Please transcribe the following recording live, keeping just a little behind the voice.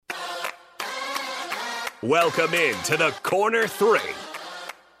Welcome in to the Corner 3,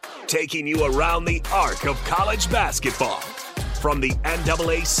 taking you around the arc of college basketball. From the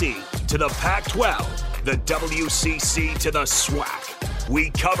NCAA to the Pac-12, the WCC to the SWAC.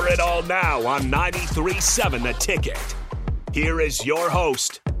 We cover it all now on 93.7 The Ticket. Here is your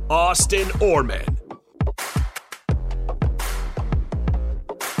host, Austin Oerman.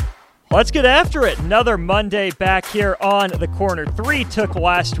 Let's get after it. Another Monday back here on the Corner 3. Took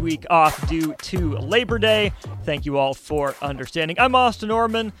last week off due to Labor Day. Thank you all for understanding. I'm Austin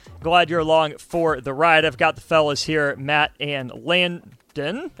Oerman. Glad you're along for the ride. I've got the fellas here, Matt and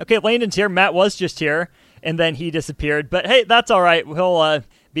Landon. Okay, Landon's here. Matt was just here, and then he disappeared. But hey, that's all right. He'll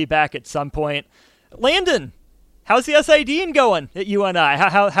be back at some point. Landon, how's the SID going at UNI?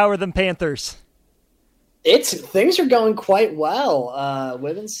 How are them Panthers? Things are going quite well.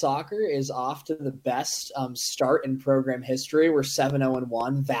 Women's soccer is off to the best start in program history. We're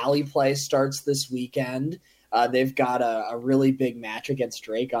 7-0-1. Valley Play starts this weekend. They've got a really big match against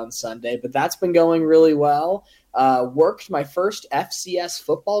Drake on Sunday, but that's been going really well. Worked my first FCS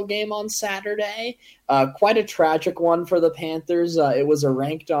football game on Saturday. Quite a tragic one for the Panthers. It was a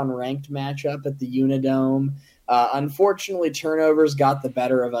ranked-on-ranked matchup at the Unidome. Unfortunately, turnovers got the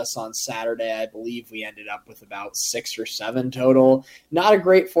better of us on Saturday. I believe we ended up with about 6 or 7 total. Not a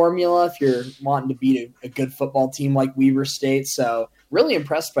great formula if you're wanting to beat a good football team like Weber State. So really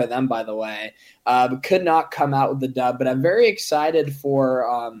impressed by them, by the way. But could not come out with the dub. But I'm very excited for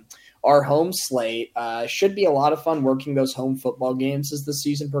our home slate. Should be a lot of fun working those home football games as the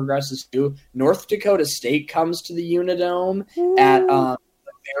season progresses too. North Dakota State comes to the Unidome at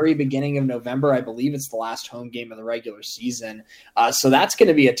very beginning of November. I believe it's the last home game of the regular season. So that's going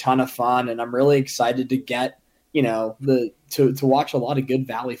to be a ton of fun, and I'm really excited to get, to watch a lot of good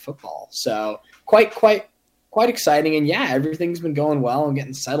Valley football. So quite exciting. And yeah, everything's been going well and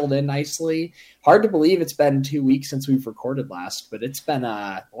getting settled in nicely. Hard to believe it's been 2 weeks since we've recorded last, but it's been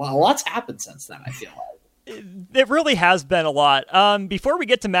a lot's happened since then, I feel like. It really has been a lot. Before we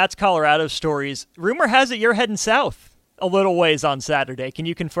get to Matt's Colorado stories, rumor has it you're heading south a little ways on Saturday. Can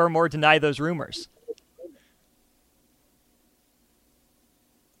you confirm or deny those rumors?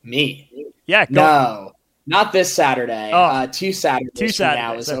 Me? Yeah. No, not this Saturday. Oh, 2 Saturdays from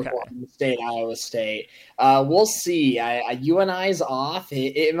now is okay. Oklahoma State, Iowa State. We'll see. UNI's off.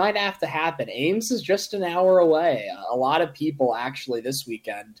 It might have to happen. Ames is just an hour away. A lot of people actually this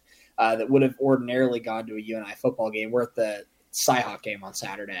weekend that would have ordinarily gone to a UNI football game. We're at the Cyhawk game on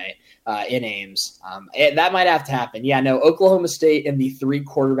Saturday in Ames. That might have to happen. Yeah, no, Oklahoma State and the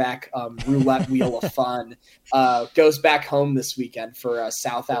 3-quarterback roulette wheel of fun goes back home this weekend for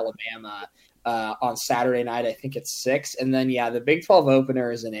South Alabama on Saturday night. I think it's 6. And then, yeah, the Big 12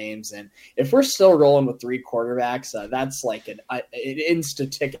 opener is in Ames. And if we're still rolling with 3 quarterbacks, that's like an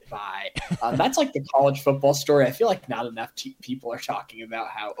instant ticket buy. That's like the college football story. I feel like not enough people are talking about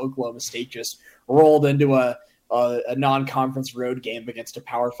how Oklahoma State just rolled into a non-conference road game against a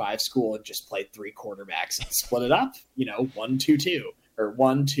Power 5 school and just played 3 quarterbacks and split it up, 1-2-2 or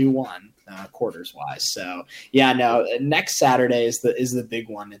 1-2-1 quarters wise. So yeah, no, next Saturday is the big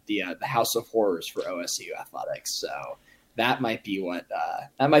one at the House of Horrors for OSU athletics. So that might be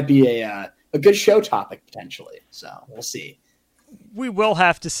a good show topic potentially. So we'll see. We will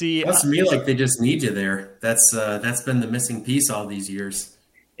have to see. Sounds to me like they just need you there. That's been the missing piece all these years.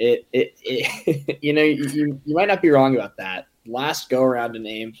 You might not be wrong about that. Last go around in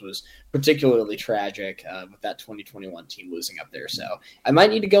Ames was particularly tragic with that 2021 team losing up there. So I might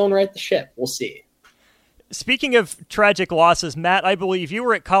need to go and right the ship. We'll see. Speaking of tragic losses, Matt, I believe you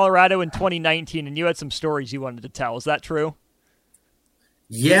were at Colorado in 2019 and you had some stories you wanted to tell. Is that true?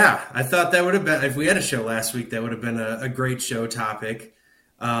 Yeah, I thought that would have been, if we had a show last week, that would have been a great show topic.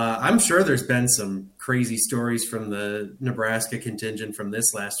 I'm sure there's been some crazy stories from the Nebraska contingent from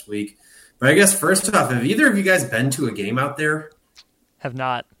this last week. But I guess first off, have either of you guys been to a game out there? Have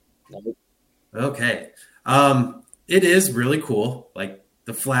not. Okay. It is really cool. Like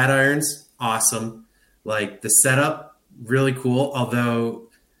the Flatirons, awesome. Like the setup, really cool. Although,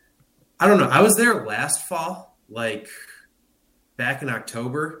 I don't know. I was there last fall, like back in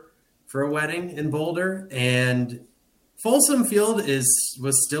October for a wedding in Boulder, and Folsom Field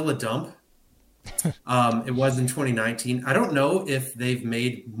was still a dump. It was in 2019. I don't know if they've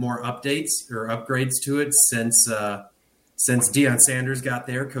made more updates or upgrades to it since Deion Sanders got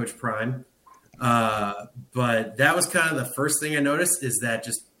there, Coach Prime. But that was kind of the first thing I noticed is that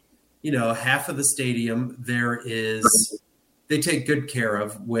just, half of the stadium they take good care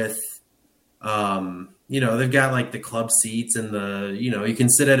of with, they've got like the club seats and you can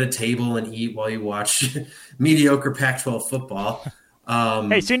sit at a table and eat while you watch mediocre Pac-12 football.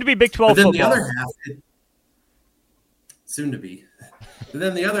 Hey, soon to be Big 12 but then football. The other half, soon to be. And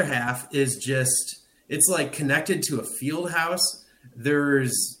then the other half is just, it's like connected to a field house. There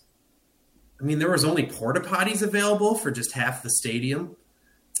was only porta potties available for just half the stadium.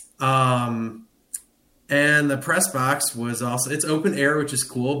 And the press box was also, it's open air, which is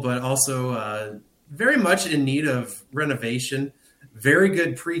cool, but also very much in need of renovation. Very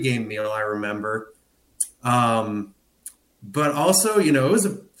good pregame meal, I remember. But also, it was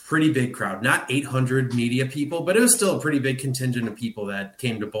a pretty big crowd, not 800 media people, but it was still a pretty big contingent of people that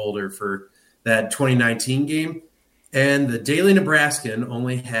came to Boulder for that 2019 game. And the Daily Nebraskan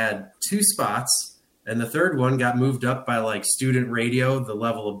only had 2 spots, and the third one got moved up by like student radio, the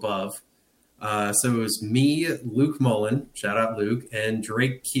level above. So it was me, Luke Mullen, shout out Luke, and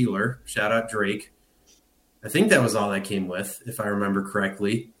Drake Keeler, shout out Drake. I think that was all that came with, if I remember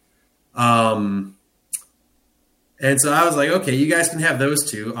correctly. And so I was like, okay, you guys can have those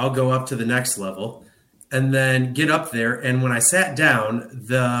 2. I'll go up to the next level and then get up there. And when I sat down,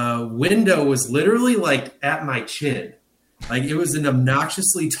 the window was literally like at my chin. Like it was an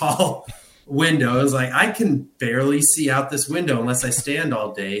obnoxiously tall window. I was like, I can barely see out this window unless I stand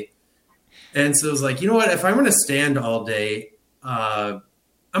all day. And so I was like, you know what? If I'm going to stand all day, I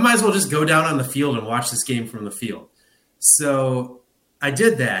might as well just go down on the field and watch this game from the field. So I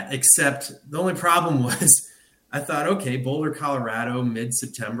did that, except the only problem was I thought, okay, Boulder, Colorado,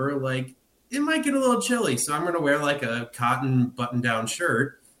 mid-September, like it might get a little chilly. So I'm going to wear like a cotton button-down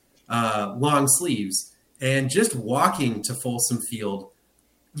shirt, long sleeves, and just walking to Folsom Field,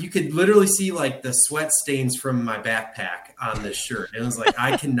 you could literally see like the sweat stains from my backpack on this shirt. It was like,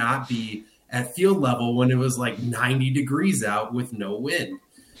 I cannot be at field level when it was like 90 degrees out with no wind.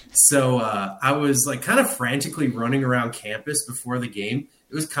 So I was like kind of frantically running around campus before the game.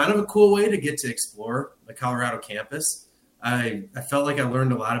 It was kind of a cool way to get to explore the Colorado campus. I felt like I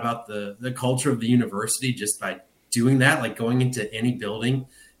learned a lot about the culture of the university just by doing that, like going into any building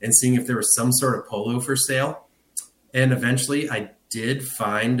and seeing if there was some sort of polo for sale. And eventually I did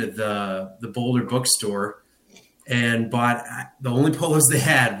find the Boulder bookstore and bought the only polos they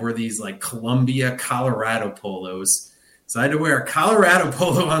had were these like Columbia, Colorado polos. So I had to wear a Colorado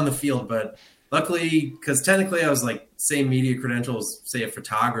polo on the field, but luckily, because technically I was like same media credentials, say a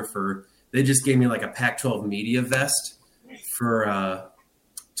photographer, they just gave me like a Pac-12 media vest for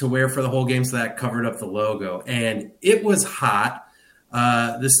to wear for the whole game, so that covered up the logo. And it was hot.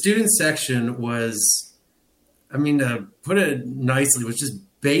 The student section was, I mean, to put it nicely, was just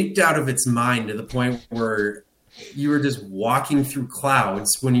baked out of its mind to the point where you were just walking through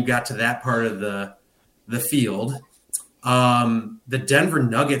clouds when you got to that part of the field. The Denver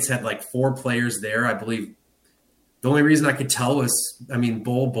Nuggets had like 4 players there, I believe. The only reason I could tell was, I mean,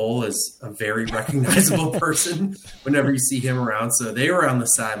 Bull is a very recognizable person whenever you see him around. So they were on the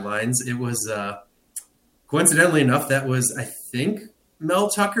sidelines. It was, coincidentally enough, that was, I think, Mel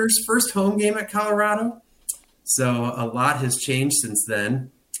Tucker's first home game at Colorado. So a lot has changed since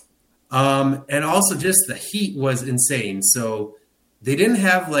then. And also just the heat was insane. So they didn't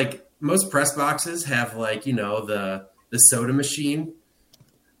have like, most press boxes have like, you know, the soda machine.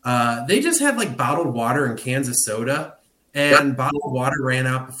 They just had like bottled water and cans of soda, and bottled water ran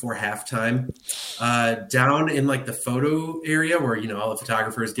out before halftime. Down in like the photo area where, you know, all the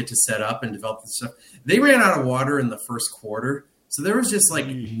photographers get to set up and develop the stuff, they ran out of water in the first quarter. So there was just like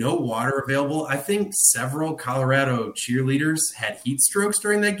no water available. I think several Colorado cheerleaders had heat strokes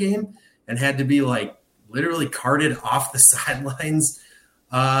during that game and had to be like literally carted off the sidelines.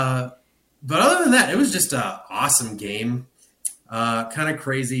 But other than that, it was just an awesome game. Kind of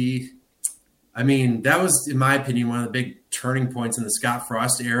crazy. I mean, that was, in my opinion, one of the big turning points in the Scott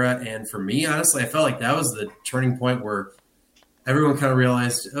Frost era. And for me, honestly, I felt like that was the turning point where everyone kind of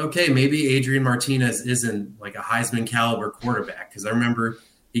realized, okay, maybe Adrian Martinez isn't like a Heisman caliber quarterback. Because I remember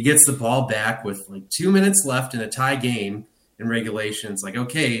he gets the ball back with like 2 minutes left in a tie game in regulation. It's like,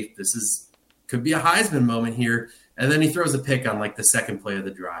 okay, could be a Heisman moment here. And then he throws a pick on like the second play of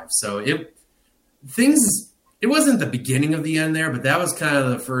the drive. So it wasn't the beginning of the end there, but that was kind of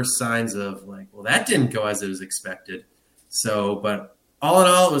the first signs of like, well, that didn't go as it was expected. So, but all in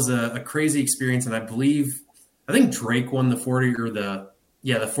all, it was a crazy experience. And I think Drake won the 40 or the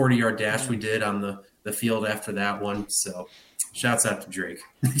 40-yard dash we did on the field after that one. So shouts out to Drake.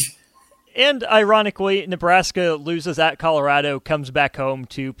 And ironically, Nebraska loses at Colorado, comes back home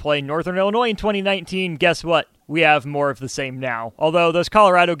to play Northern Illinois in 2019. Guess what? We have more of the same now. Although those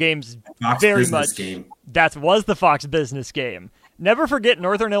Colorado games that was the Fox business game. Never forget,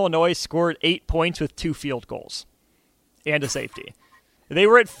 Northern Illinois scored 8 points with 2 field goals and a safety. They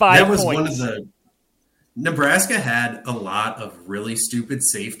were at 5 points. That was one of the Nebraska had a lot of really stupid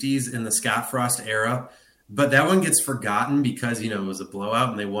safeties in the Scott Frost era, but that one gets forgotten because, it was a blowout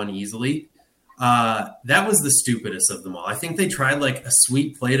and they won easily. That was the stupidest of them all. I think they tried like a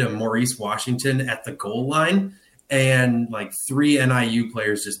sweep play to Maurice Washington at the goal line, and like 3 NIU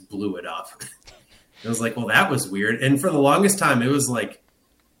players just blew it up. It was like, well, that was weird. And for the longest time, it was like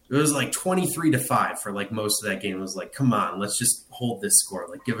 23-5 for like most of that game. It was like, come on, let's just hold this score.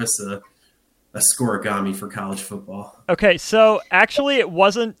 Like, give us a scoregami for college football. Okay, so actually it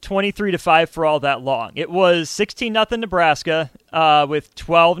wasn't 23-5 for all that long. It was 16-0 Nebraska with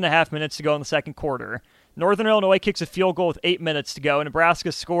 12 and a half minutes to go in the second quarter. Northern Illinois kicks a field goal with 8 minutes to go.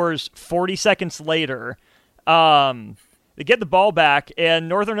 Nebraska scores 40 seconds later. They get the ball back, and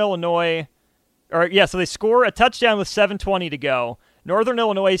Northern Illinois, so they score a touchdown with 7:20 to go. Northern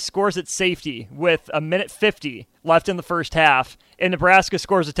Illinois scores at safety with 1:50 left in the first half, and Nebraska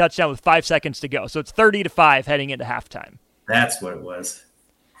scores a touchdown with 5 seconds to go. So it's 30-5 heading into halftime. That's what it was.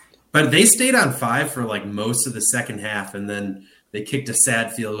 But they stayed on 5 for like most of the second half, and then they kicked a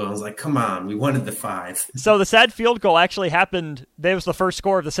sad field goal. I was like, come on, we wanted the 5. So the sad field goal actually happened. That was the first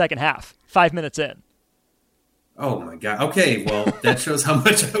score of the second half, 5 minutes in. Oh, my God. Okay, well, that shows how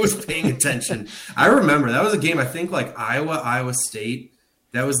much I was paying attention. I remember that was a game, I think, like Iowa State.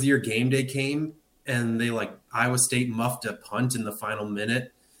 That was the year game day came, and Iowa State muffed a punt in the final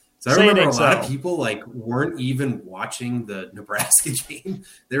minute. So I remember a lot of people, weren't even watching the Nebraska game.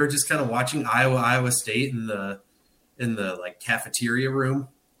 They were just kind of watching Iowa State in the cafeteria room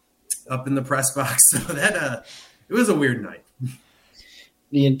up in the press box. So that it was a weird night.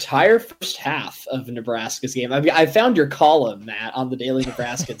 The entire first half of Nebraska's game. I found your column, Matt, on the Daily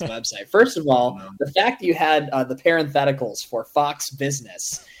Nebraskans website. First of all, the fact that you had the parentheticals for Fox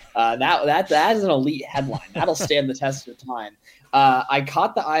Business, that is an elite headline. That'll stand the test of time. I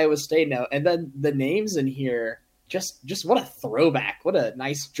caught the Iowa State note, and then the names in here, just what a throwback. What a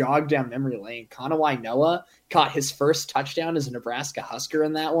nice jog down memory lane. Kanawai Noah caught his first touchdown as a Nebraska Husker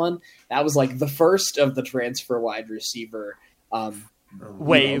in that one. That was like the first of the transfer wide receiver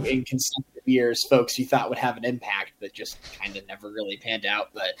wave in consecutive years, folks you thought would have an impact that just kind of never really panned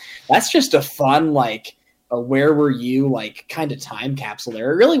out. But that's just a fun, where were you, kind of time capsule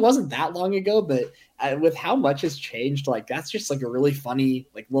there. It really wasn't that long ago, but with how much has changed, that's just a really funny,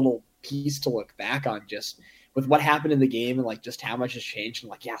 little piece to look back on, just with what happened in the game and just how much has changed.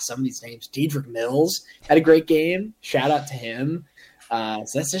 And some of these names, Dedrick Mills had a great game. Shout out to him. So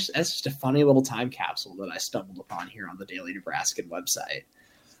that's just a funny little time capsule that I stumbled upon here on the Daily Nebraskan website.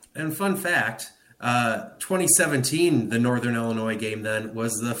 And fun fact, 2017, the Northern Illinois game then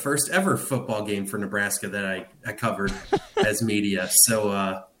was the first ever football game for Nebraska that I covered as media.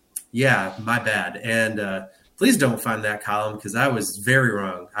 So, yeah, my bad. And please don't find that column because I was very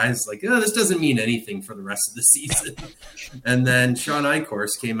wrong. I was like, oh, this doesn't mean anything for the rest of the season. And then Sean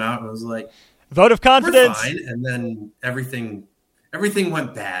Eichhorst came out and was like, vote of confidence. We're fine. And then everything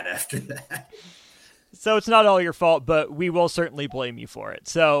went bad after that. So it's not all your fault, but we will certainly blame you for it.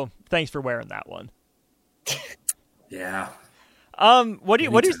 So thanks for wearing that one. Yeah. What do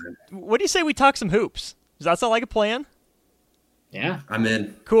you say we talk some hoops? Does that sound like a plan? Yeah, I'm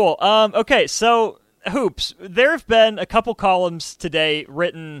in. Cool. Okay, so hoops. There have been a couple columns today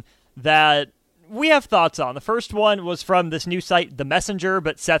written that we have thoughts on. The first one was from this new site, The Messenger,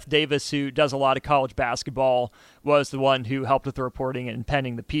 but Seth Davis, who does a lot of college basketball, was the one who helped with the reporting and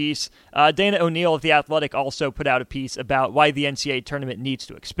penning the piece. Dana O'Neill of The Athletic also put out a piece about why the NCAA tournament needs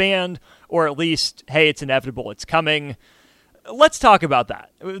to expand, or at least, hey, it's inevitable, it's coming. Let's talk about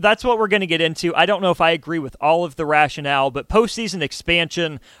that. That's what we're going to get into. I don't know if I agree with all of the rationale, but postseason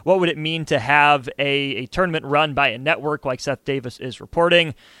expansion, what would it mean to have a tournament run by a network like Seth Davis is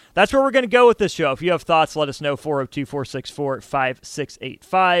reporting? That's where we're going to go with this show. If you have thoughts, let us know,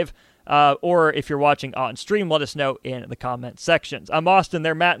 402-464-5685. Or if you're watching on stream, let us know in the comment sections. I'm Austin,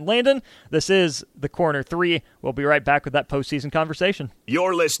 they're Matt and Landon. This is The Corner 3. We'll be right back with that postseason conversation.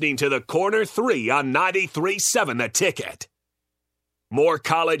 You're listening to The Corner 3 on 93.7 The Ticket. More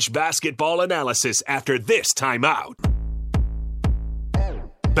college basketball analysis after this timeout.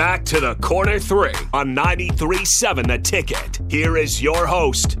 Back to The Corner 3 on 93.7 The Ticket. Here is your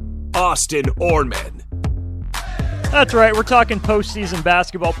host, Austin Oerman. That's right, we're talking postseason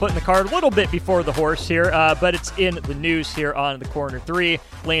basketball, putting the cart a little bit before the horse here, but it's in the news here on The Corner 3.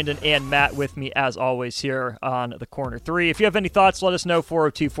 Landon and Matt with me, as always, here on The Corner 3. If you have any thoughts, let us know,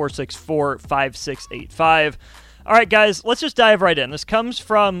 402-464-5685. All right, guys, let's just dive right in. This comes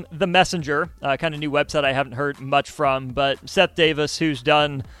from The Messenger, kind of new website I haven't heard much from, but Seth Davis, who's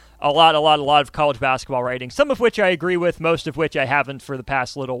done a lot of college basketball writing, some of which I agree with, most of which I haven't for the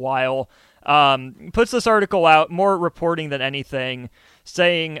past little while. puts this article out, more reporting than anything,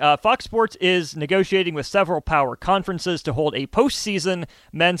 saying Fox Sports is negotiating with several power conferences to hold a postseason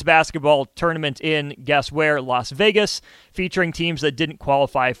men's basketball tournament in, guess where, Las Vegas, featuring teams that didn't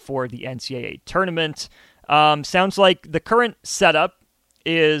qualify for the NCAA tournament. Sounds like the current setup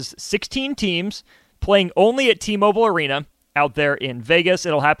is 16 teams playing only at T-Mobile Arena out there in Vegas.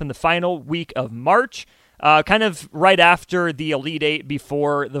 It'll happen the final week of March, kind of right after the Elite Eight,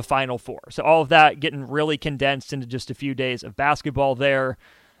 before the Final Four. So all of that getting really condensed into just a few days of basketball there.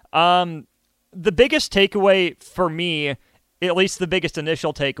 The biggest takeaway for me, at least the biggest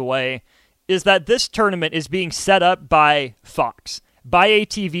initial takeaway, is that this tournament is being set up by Fox, by a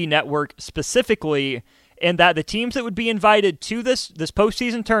TV network specifically, and that the teams that would be invited to this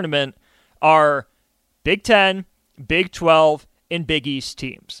postseason tournament are Big 10, Big 12, and Big East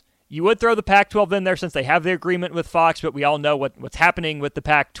teams. You would throw the Pac-12 in there since they have the agreement with Fox, but we all know what's happening with the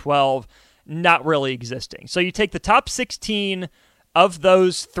Pac-12 not really existing. So you take the top 16 of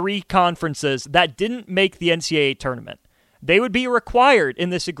those three conferences that didn't make the NCAA tournament. They would be required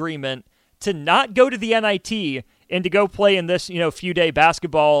in this agreement to not go to the NIT and to go play in this, few-day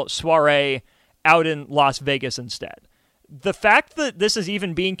basketball soiree out in Las Vegas instead. The fact that this is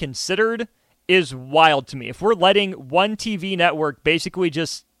even being considered is wild to me. If we're letting one TV network basically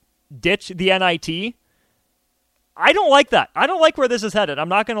just ditch the NIT, I don't like that. I don't like where this is headed. I'm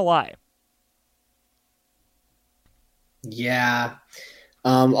not going to lie. Yeah.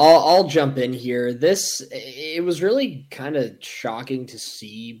 I'll jump in here. It was really kind of shocking to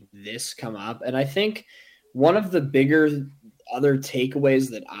see this come up. And I think one of the bigger other takeaways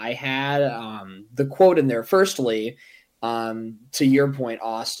that I had, the quote in there, firstly, to your point,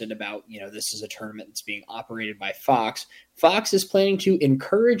 Austin, about, this is a tournament that's being operated by Fox. Fox is planning to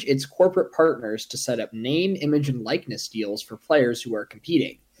encourage its corporate partners to set up name, image, and likeness deals for players who are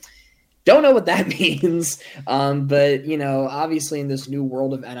competing. Don't know what that means, but, obviously in this new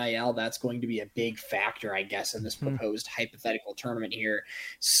world of NIL, that's going to be a big factor, I guess, in this proposed hypothetical tournament here.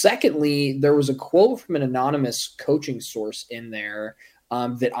 Secondly, there was a quote from an anonymous coaching source in there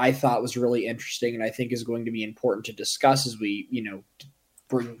that I thought was really interesting and I think is going to be important to discuss as we,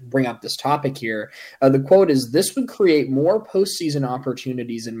 bring up this topic here. The quote is, "This would create more postseason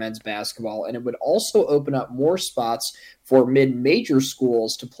opportunities in men's basketball, and it would also open up more spots for mid-major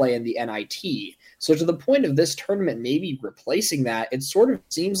schools to play in the NIT." So to the point of this tournament maybe replacing that, it sort of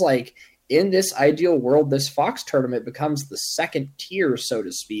seems like in this ideal world, this Fox tournament becomes the second tier, so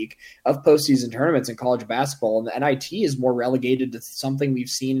to speak, of postseason tournaments in college basketball. And the NIT is more relegated to something we've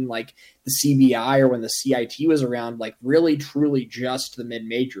seen in like the CBI or when the CIT was around, like really, truly just the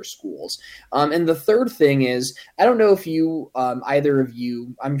mid-major schools. And the third thing is, I don't know if you, either of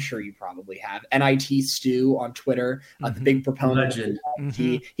you, I'm sure you probably have, NIT Stu on Twitter, the big proponent. Legend.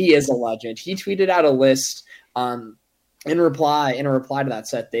 He is a legend. He tweeted out a list in a reply to that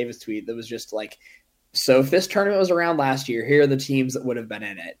Seth Davis tweet that was just like, so if this tournament was around last year, here are the teams that would have been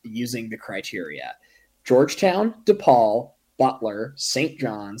in it using the criteria: Georgetown, DePaul, Butler, St.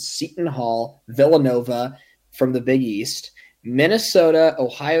 John's, Seton Hall, Villanova from the Big East, Minnesota,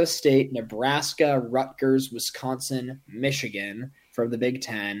 Ohio State, Nebraska, Rutgers, Wisconsin, Michigan from the Big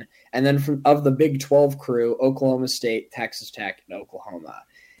Ten, and then of the Big 12 crew, Oklahoma State, Texas Tech, and Oklahoma.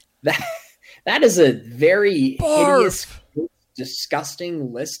 That is a very hideous,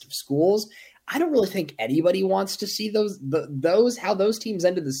 disgusting list of schools. I don't really think anybody wants to see how those teams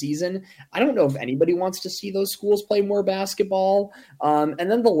ended the season. I don't know if anybody wants to see those schools play more basketball. And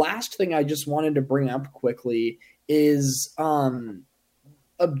then the last thing I just wanted to bring up quickly is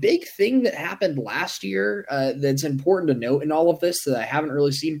a big thing that happened last year that's important to note in all of this that I haven't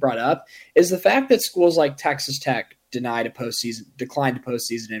really seen brought up is the fact that schools like Texas Tech declined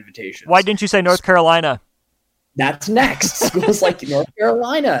postseason invitations. Why didn't you say North Carolina? That's next. Schools like North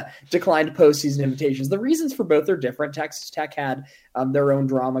Carolina declined postseason invitations. The reasons for both are different. Texas Tech had their own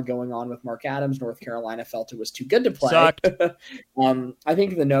drama going on with Mark Adams. North Carolina felt it was too good to play. I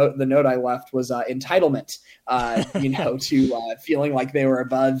think the note I left was entitlement, to feeling like they were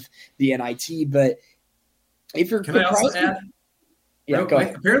above the NIT. But if you're, can I also add? Yeah, go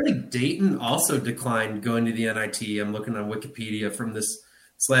ahead. Apparently Dayton also declined going to the NIT. I'm looking on Wikipedia from this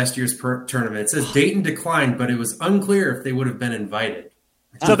last year's tournament. It says Dayton declined, but it was unclear if they would have been invited.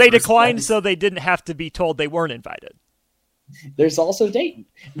 So they declined so they didn't have to be told they weren't invited. There's also Dayton.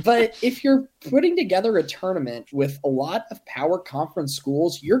 But if you're putting together a tournament with a lot of power conference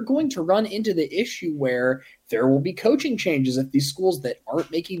schools, you're going to run into the issue where there will be coaching changes if these schools that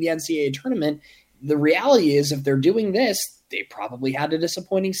aren't making the NCAA tournament. The reality is if they're doing this, they probably had a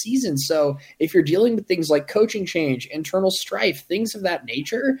disappointing season. So if you're dealing with things like coaching change, internal strife, things of that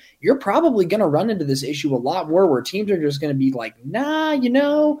nature, you're probably going to run into this issue a lot more where teams are just going to be like, nah,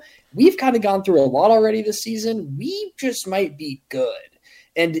 we've kind of gone through a lot already this season. We just might be good.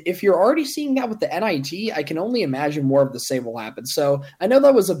 And if you're already seeing that with the NIT, I can only imagine more of the same will happen. So I know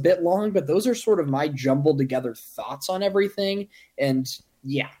that was a bit long, but those are sort of my jumbled together thoughts on everything. And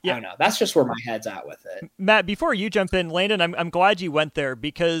yeah, I don't know. That's just where my head's at with it. Matt, before you jump in, Landon, I'm glad you went there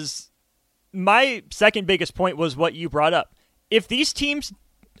because my second biggest point was what you brought up. If these teams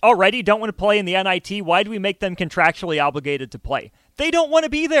already don't want to play in the NIT, why do we make them contractually obligated to play? They don't want to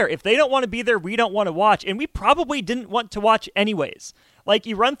be there. If they don't want to be there, we don't want to watch. And we probably didn't want to watch anyways. Like,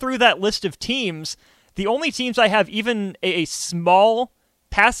 you run through that list of teams, the only teams I have even a small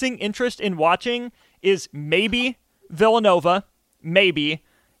passing interest in watching is maybe Villanova, maybe.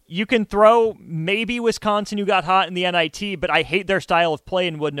 You can throw maybe Wisconsin, who got hot in the NIT, but I hate their style of play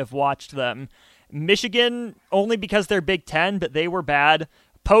and wouldn't have watched them. Michigan, only because they're Big Ten, but they were bad.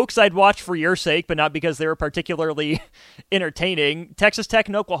 Pokes, I'd watch for your sake, but not because they were particularly entertaining. Texas Tech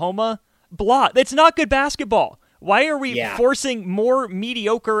and Oklahoma, blah. It's not good basketball. Why are we forcing more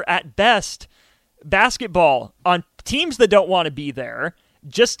mediocre at best basketball on teams that don't want to be there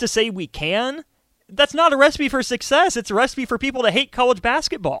just to say we can? That's not a recipe for success. It's a recipe for people to hate college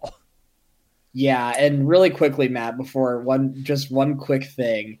basketball. Yeah, and really quickly, Matt, before one quick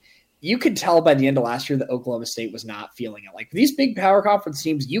thing. You could tell by the end of last year that Oklahoma State was not feeling it. Like, these big power conference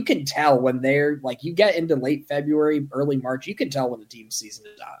teams, you can tell when they're like, you get into late February, early March, you can tell when the team's season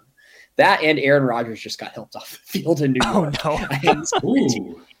is done. That and Aaron Rodgers just got helped off the field in New York. Oh,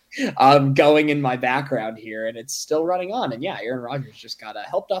 no. Going in my background here, and it's still running on. And yeah, Aaron Rodgers just got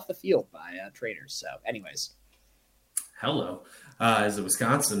helped off the field by trainers. So anyways. Hello. As a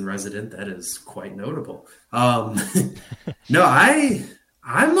Wisconsin resident, that is quite notable. No,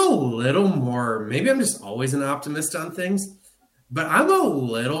 I'm a little more, maybe I'm just always an optimist on things, but I'm a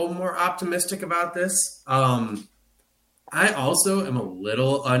little more optimistic about this. I also am a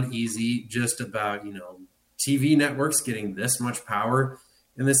little uneasy just about, TV networks getting this much power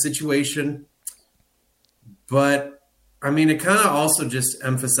in this situation. But, it kind of also just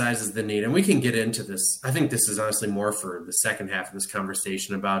emphasizes the need, and we can get into this. I think this is honestly more for the second half of this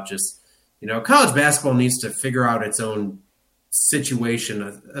conversation about just, college basketball needs to figure out its own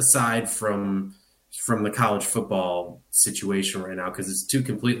situation aside from the college football situation right now, because it's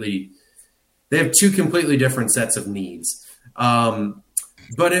they have two completely different sets of needs.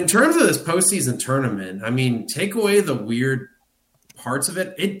 But in terms of this postseason tournament, take away the weird parts of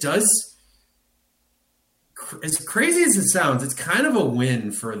it. It does, as crazy as it sounds, it's kind of a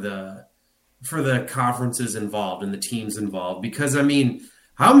win for the conferences involved and the teams involved, because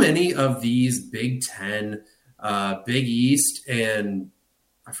how many of these Big Ten, Big East, and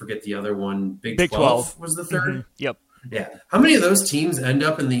I forget the other one, Big 12 was the third? Mm-hmm. Yep. Yeah. How many of those teams end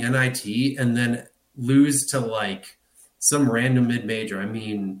up in the NIT and then lose to some random mid-major?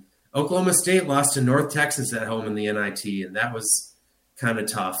 Oklahoma State lost to North Texas at home in the NIT, and that was kind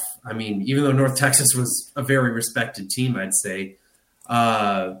of tough. Even though North Texas was a very respected team, I'd say.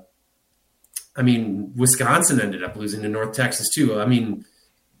 Wisconsin ended up losing to North Texas too.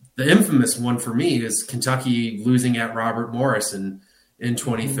 The infamous one for me is Kentucky losing at Robert Morris in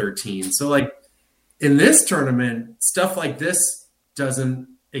 2013. So, in this tournament, stuff like this doesn't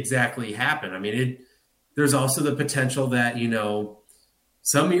exactly happen. There's also the potential that,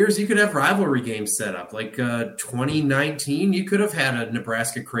 some years you could have rivalry games set up. 2019, you could have had a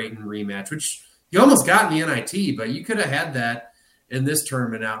Nebraska-Creighton rematch, which you almost got in the NIT, but you could have had that in this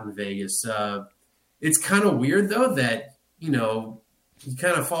tournament out in Vegas. It's kind of weird, though, that, you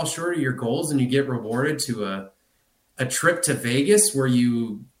kind of fall short of your goals and you get rewarded to a trip to Vegas where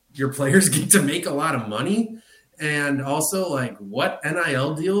your players get to make a lot of money. And also, what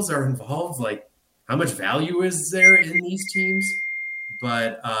NIL deals are involved? How much value is there in these teams?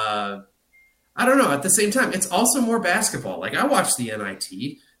 But I don't know. At the same time, it's also more basketball. I watch the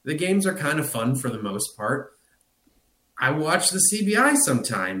NIT. The games are kind of fun for the most part. I watch the CBI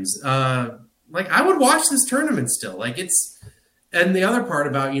sometimes. I would watch this tournament still. And the other part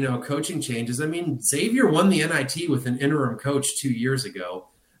about, coaching changes, Xavier won the NIT with an interim coach 2 years ago,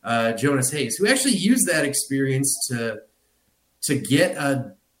 Jonas Hayes, who actually used that experience to get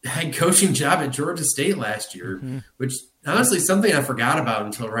a head coaching job at Georgia State last year, which honestly something I forgot about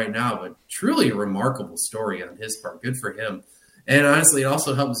until right now, but truly a remarkable story on his part. Good for him. And honestly, it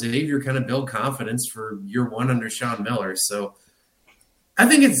also helped Xavier kind of build confidence for year one under Sean Miller. So I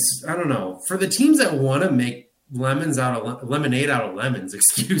think I don't know, for the teams that want to make lemonade out of lemons,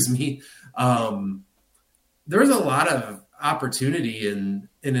 excuse me. There's a lot of opportunity in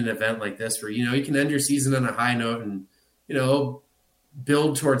an event like this where, you can end your season on a high note and,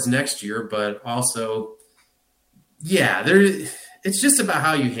 build towards next year, but also, it's just about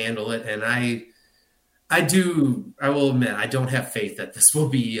how you handle it. And I will admit, I don't have faith that this will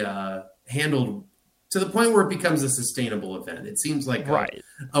be handled to the point where it becomes a sustainable event. It seems like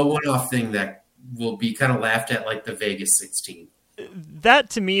a one-off thing that will be kind of laughed at like the Vegas 16. That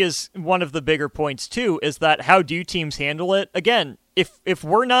to me is one of the bigger points too, is that how do teams handle it? Again, if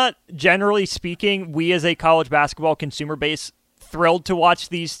we're not, generally speaking, we as a college basketball consumer base, thrilled to watch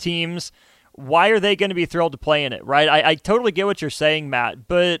these teams, why are they going to be thrilled to play in it, right? I totally get what you're saying, Matt,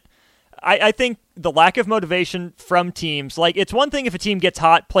 but I think the lack of motivation from teams, like it's one thing if a team gets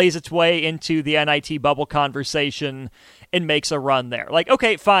hot, plays its way into the NIT bubble conversation and makes a run there. Like,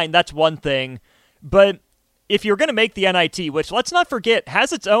 okay, fine, that's one thing. But if you're going to make the NIT, which let's not forget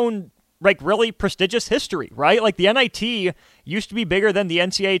has its own like really prestigious history, right? Like the NIT used to be bigger than the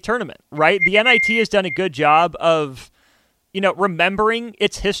NCAA tournament, right? The NIT has done a good job of, remembering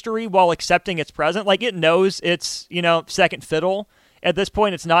its history while accepting its present. Like it knows it's, second fiddle. At this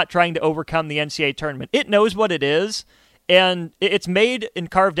point, it's not trying to overcome the NCAA tournament. It knows what it is, and it's made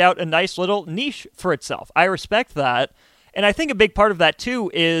and carved out a nice little niche for itself. I respect that. And I think a big part of that, too,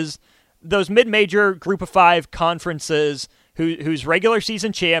 is those mid-major group of 5 conferences whose regular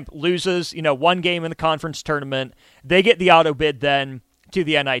season champ loses, one game in the conference tournament. They get the auto bid then to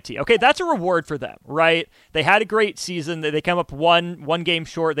the NIT. Okay, that's a reward for them, right? They had a great season. They come up one game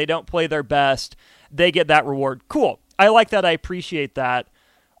short. They don't play their best. They get that reward. Cool. I like that. I appreciate that.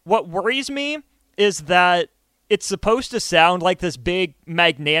 What worries me is that it's supposed to sound like this big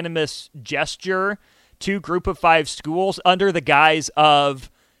magnanimous gesture to group of 5 schools under the guise of,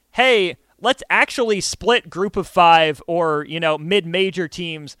 hey, let's actually split group of 5 or, mid-major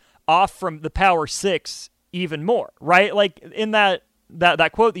teams off from the Power 6 even more, right? Like in that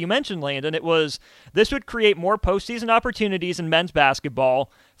quote that you mentioned, Landon, it was, this would create more postseason opportunities in men's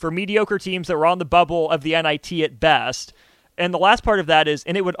basketball for mediocre teams that were on the bubble of the NIT at best. And the last part of that is,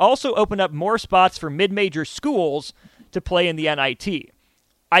 and it would also open up more spots for mid-major schools to play in the NIT.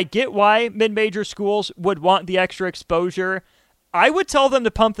 I get why mid-major schools would want the extra exposure. I would tell them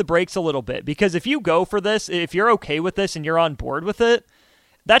to pump the brakes a little bit, because if you go for this, if you're okay with this and you're on board with it,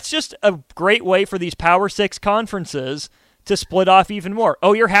 that's just a great way for these Power 6 conferences to split off even more.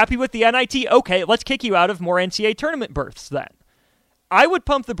 Oh, you're happy with the NIT? Okay, let's kick you out of more NCAA tournament berths then. I would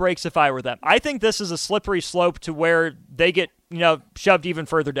pump the brakes if I were them. I think this is a slippery slope to where they get, shoved even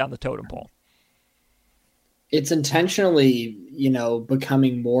further down the totem pole. It's intentionally,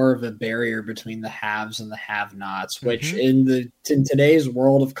 becoming more of a barrier between the haves and the have-nots, which in today's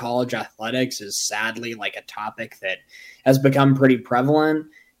world of college athletics is sadly like a topic that has become pretty prevalent.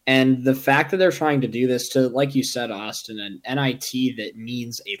 And the fact that they're trying to do this to, like you said, Austin, an NIT that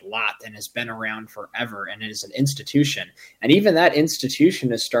means a lot and has been around forever and is an institution. And even that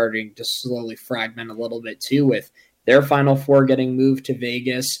institution is starting to slowly fragment a little bit too, with their Final Four getting moved to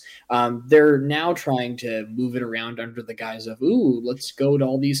Vegas. They're now trying to move it around under the guise of, let's go to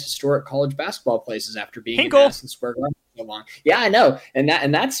all these historic college basketball places after being in Madison Square Garden so long. Yeah, I know. And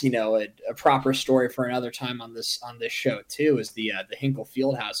that's a proper story for another time on this show too, is the Hinkle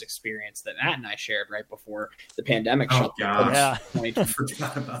Fieldhouse experience that Matt and I shared right before the pandemic shut down. Yeah. I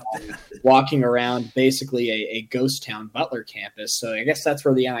forgot about that. Walking around basically a ghost town Butler campus. So I guess that's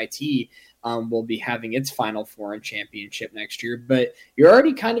where the NIT will be having its Final Four and championship next year. But you're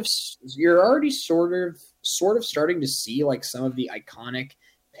already sort of starting to see like some of the iconic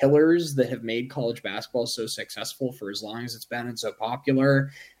pillars that have made college basketball so successful for as long as it's been and so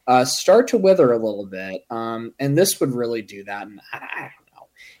popular start to wither a little bit. And this would really do that. And I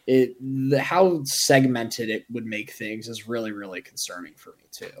don't know. How segmented it would make things is really, really concerning for me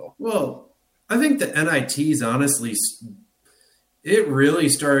too. Well, I think the NITs, honestly, it really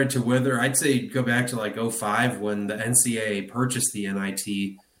started to wither. I'd say go back to like 2005 when the NCAA purchased the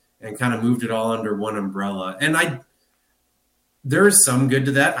NIT and kind of moved it all under one umbrella. And there is some good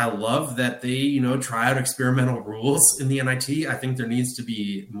to that. I love that they, try out experimental rules in the NIT. I think there needs to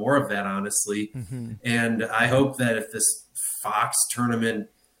be more of that, honestly. Mm-hmm. And I hope that if this Fox tournament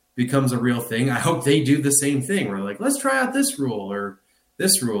becomes a real thing, I hope they do the same thing. We're like, let's try out this rule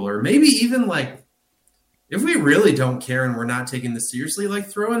or maybe even like, if we really don't care and we're not taking this seriously, like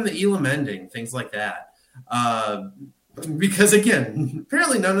throw in the Elam ending, things like that. Because again,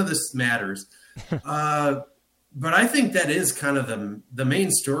 apparently none of this matters. But I think that is kind of the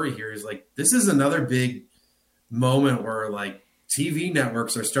main story here is like, this is another big moment where like TV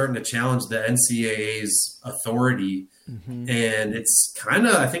networks are starting to challenge the NCAA's authority. Mm-hmm. And it's kind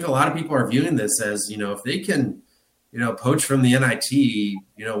of, I think a lot of people are viewing this as, if they can poach from the NIT?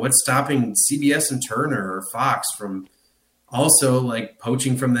 What's stopping CBS and Turner or Fox from also like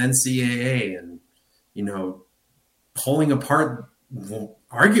poaching from the NCAA and, pulling apart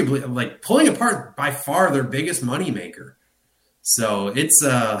by far their biggest moneymaker. So it's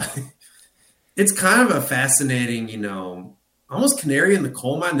kind of a fascinating, almost canary in the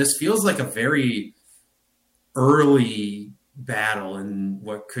coal mine. This feels like a very early battle in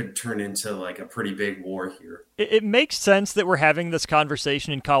what could turn into like a pretty big war here. It makes sense that we're having this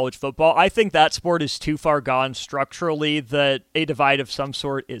conversation in college football. I think that sport is too far gone structurally that a divide of some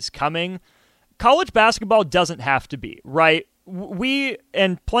sort is coming. College basketball doesn't have to be, right? We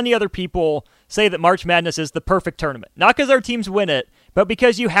and plenty other people say that March Madness is the perfect tournament. Not because our teams win it, but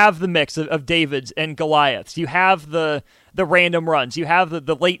because you have the mix of Davids and Goliaths. You have the random runs. You have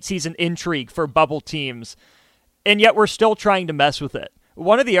the late season intrigue for bubble teams. And yet we're still trying to mess with it.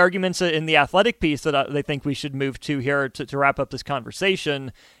 One of the arguments in the Athletic piece that I think we should move to here to wrap up this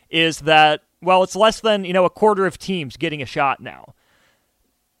conversation is that, well, it's less than, a quarter of teams getting a shot now.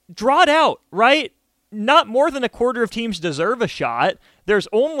 Draw it out, right? Not more than a quarter of teams deserve a shot. There's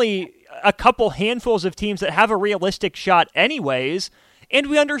only a couple handfuls of teams that have a realistic shot anyways, and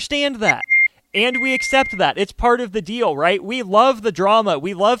we understand that. And we accept that. It's part of the deal, right? We love the drama.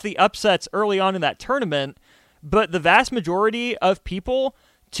 We love the upsets early on in that tournament, but the vast majority of people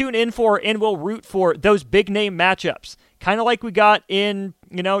tune in for and will root for those big-name matchups, kind of like we got in,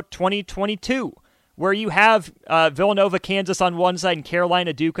 2022. Where you have Villanova, Kansas on one side and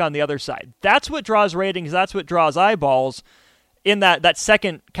Carolina, Duke on the other side. That's what draws ratings. That's what draws eyeballs in that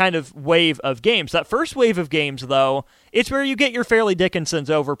second kind of wave of games. That first wave of games, though, it's where you get your Fairleigh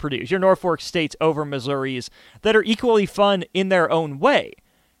Dickinsons over Purdue's, your Norfolk States over Missouri's that are equally fun in their own way.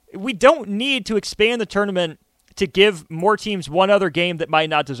 We don't need to expand the tournament to give more teams one other game that might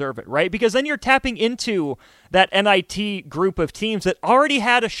not deserve it, right? Because then you're tapping into that NIT group of teams that already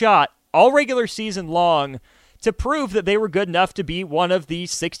had a shot all regular season long to prove that they were good enough to be one of the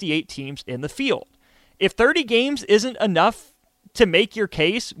 68 teams in the field. If 30 games isn't enough to make your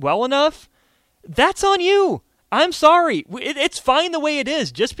case well enough, that's on you. I'm sorry. It's fine the way it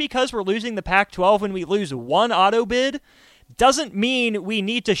is. Just because we're losing the Pac-12 when we lose one auto bid doesn't mean we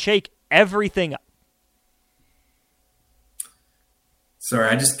need to shake everything up. Sorry,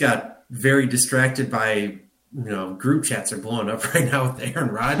 I just got very distracted by group chats are blowing up right now with the Aaron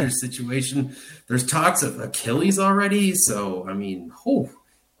Rodgers situation. There's talks of Achilles already. So,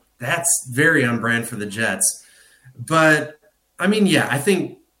 that's very on brand for the Jets. But, I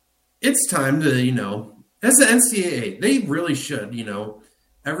think it's time to, as the NCAA, they really should,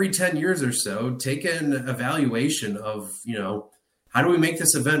 every 10 years or so, take an evaluation of, how do we make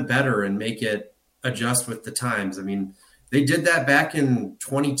this event better and make it adjust with the times? They did that back in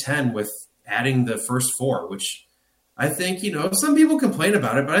 2010 with adding the first four, which I think, some people complain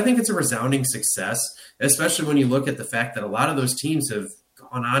about it, but I think it's a resounding success, especially when you look at the fact that a lot of those teams have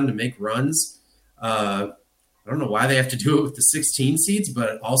gone on to make runs. I don't know why they have to do it with the 16 seeds,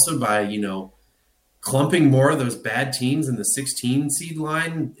 but also by, clumping more of those bad teams in the 16 seed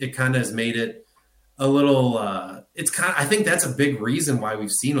line, it kind of has made it a little, I think that's a big reason why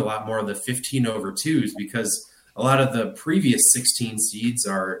we've seen a lot more of the 15 over 2s, because a lot of the previous 16 seeds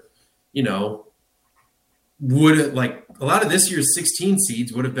are, a lot of this year's 16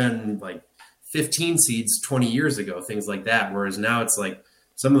 seeds would have been like 15 seeds 20 years ago, things like that. Whereas now it's like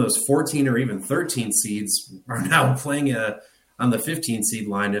some of those 14 or even 13 seeds are now playing on the 15 seed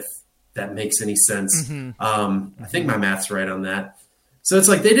line, if that makes any sense. Mm-hmm. I think my math's right on that. So it's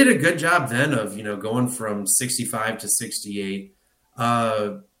like they did a good job then of, going from 65 to 68.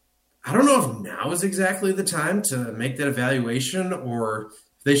 I don't know if now is exactly the time to make that evaluation, or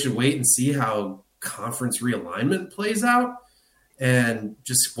if they should wait and see how conference realignment plays out and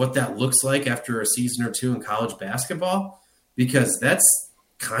just what that looks like after a season or two in college basketball, because that's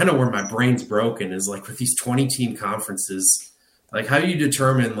kind of where my brain's broken, is like with these 20 team conferences, like how you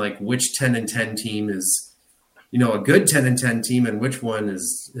determine like which 10-10 team is, a good 10-10 team and which one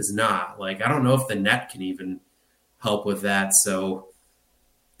is not. Like, I don't know if the net can even help with that. So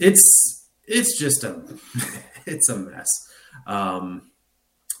it's just it's a mess. But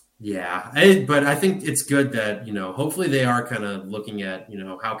I think it's good that, hopefully they are kind of looking at,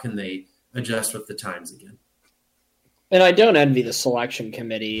 how can they adjust with the times again. And I don't envy the selection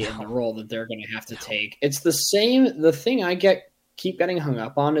committee and the role that they're going to have to take. It's the thing I keep getting hung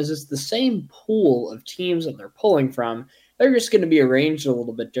up on is it's the same pool of teams that they're pulling from. They're just going to be arranged a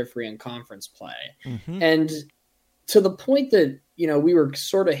little bit different in conference play. Mm-hmm. And to the point that, we were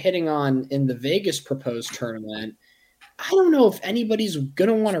sort of hitting on in the Vegas proposed tournament, I don't know if anybody's going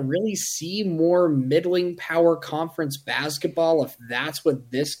to want to really see more middling power conference basketball if that's what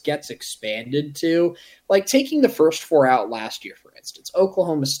this gets expanded to. Like taking the first 4 out last year, for instance,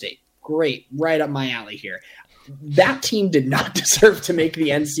 Oklahoma State. Great, right up my alley here. That team did not deserve to make the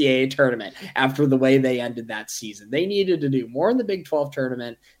NCAA tournament after the way they ended that season. They needed to do more in the Big 12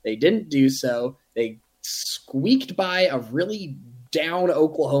 tournament. They didn't do so. They squeaked by a really down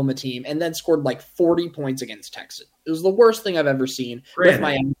Oklahoma team and then scored like 40 points against Texas. It was the worst thing I've ever seen with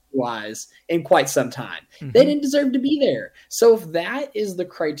my eyes in quite some time. Mm-hmm. They didn't deserve to be there. So if that is the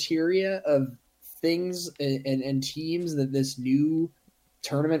criteria of things and teams that this new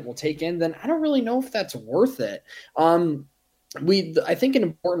tournament will take in, then I don't really know if that's worth it. I think an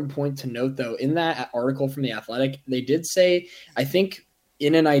important point to note, though, in that article from The Athletic, they did say, I think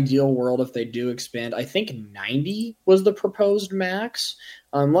in an ideal world, if they do expand, I think 90 was the proposed max.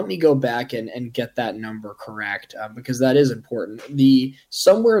 Let me go back and get that number correct because that is important. The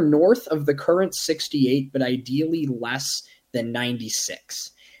somewhere north of the current 68, but ideally less than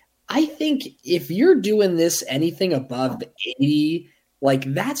 96. I think if you're doing this anything above 80,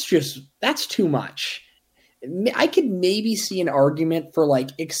 like that's too much. I could maybe see an argument for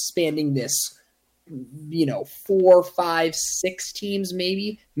like expanding this, 4, 5, 6 teams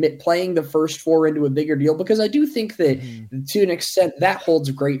maybe playing the first 4 into a bigger deal, because I do think that to an extent that holds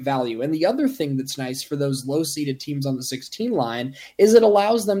great value. And the other thing that's nice for those low-seeded teams on the 16 line is it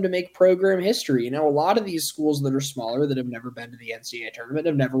allows them to make program history. A lot of these schools that are smaller that have never been to the NCAA tournament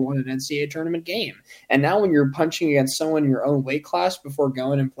have never won an NCAA tournament game. And now when you're punching against someone in your own weight class before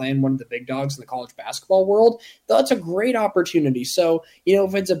going and playing one of the big dogs in the college basketball world, that's a great opportunity. So,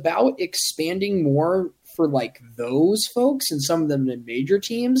 if it's about expanding more for like those folks and some of them in major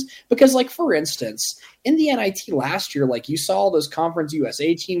teams, because like, for instance, in the NIT last year, like you saw all those Conference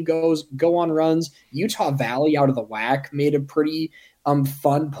USA team go on runs. Utah Valley out of the WAC made a pretty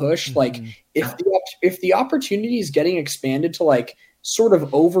fun push. Mm-hmm. Like if the opportunity is getting expanded to like sort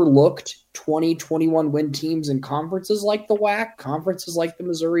of overlooked 20, 21 win teams in conferences like the WAC, conferences like the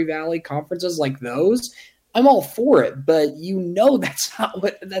Missouri Valley, conferences like those, I'm all for it, but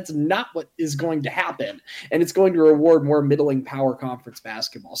that's not what is going to happen. And it's going to reward more middling power conference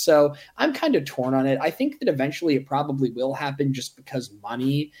basketball. So I'm kind of torn on it. I think that eventually it probably will happen just because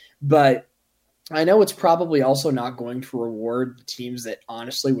money, but I know it's probably also not going to reward the teams that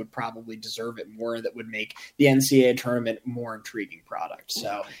honestly would probably deserve it more, that would make the NCAA tournament a more intriguing product.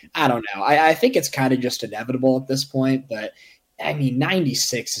 So I don't know. I think it's kind of just inevitable at this point, but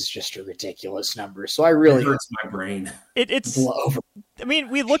 96 is just a ridiculous number. So I really hurts my brain. It's blow over. I mean,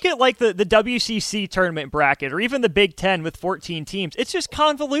 we look at like the WCC tournament bracket or even the Big Ten with 14 teams. It's just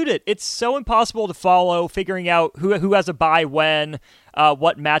convoluted. It's so impossible to follow, figuring out who has a bye when,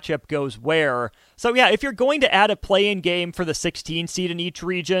 what matchup goes where. So yeah, if you're going to add a play-in game for the 16 seed in each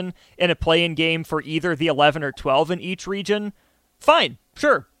region and a play-in game for either the 11 or 12 in each region, fine,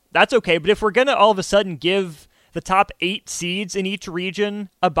 sure, that's okay. But if we're going to all of a sudden give the top 8 seeds in each region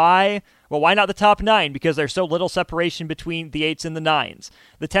a bye, well, why not the top 9? Because there's so little separation between the 8s and the 9s.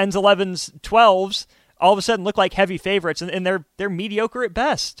 The 10s, 11s, 12s all of a sudden look like heavy favorites, and they're mediocre at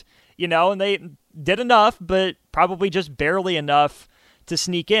best, and they did enough, but probably just barely enough to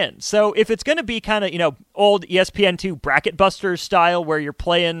sneak in. So if it's going to be kind of, old ESPN2 bracket busters style where you're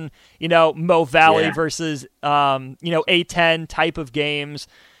playing, Mo Valley versus, A10 type of games,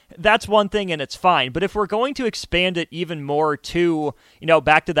 that's one thing and it's fine. But if we're going to expand it even more to,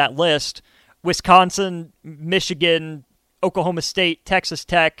 back to that list, Wisconsin, Michigan, Oklahoma State, Texas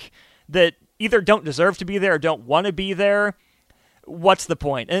Tech, that either don't deserve to be there or don't want to be there, what's the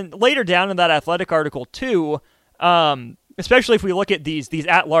point? And later down in that Athletic article too, especially if we look at these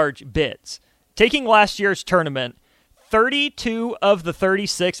at-large bids, taking last year's tournament, 32 of the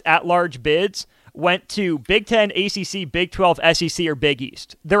 36 at-large bids went to Big Ten, ACC, Big 12, SEC, or Big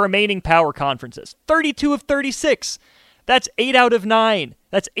East, the remaining power conferences. 32 of 36. That's 8 out of 9.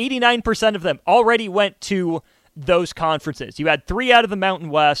 That's 89% of them already went to those conferences. You had 3 out of the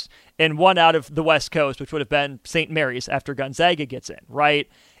Mountain West and 1 out of the West Coast, which would have been St. Mary's after Gonzaga gets in, right?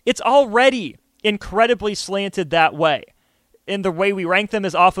 It's already incredibly slanted that way. And the way we rank them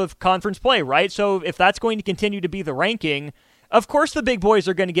is off of conference play, right? So if that's going to continue to be the ranking, of course the big boys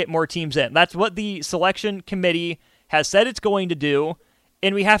are going to get more teams in. That's what the selection committee has said it's going to do,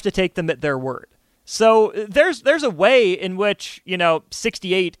 and we have to take them at their word. So there's a way in which,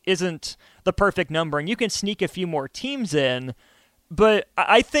 68 isn't the perfect number, and you can sneak a few more teams in, but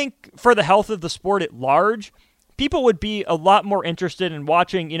I think for the health of the sport at large, people would be a lot more interested in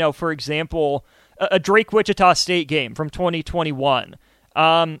watching, for example, a Drake-Wichita State game from 2021,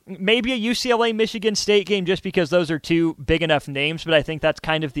 Maybe a UCLA Michigan State game just because those are two big enough names, but I think that's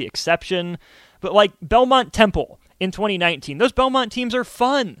kind of the exception. But like Belmont Temple in 2019, those Belmont teams are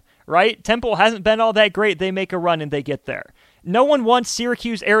fun, right? Temple hasn't been all that great. They make a run and they get there. No one wants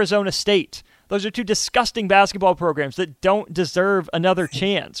Syracuse, Arizona State. Those are two disgusting basketball programs that don't deserve another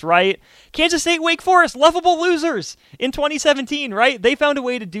chance, right? Kansas State, Wake Forest, lovable losers in 2017, right? They found a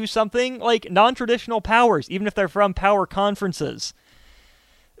way to do something like non-traditional powers, even if they're from power conferences.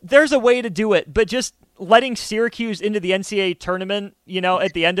 There's a way to do it, but just letting Syracuse into the NCAA tournament,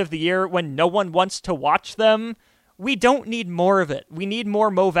 at the end of the year when no one wants to watch them, we don't need more of it. We need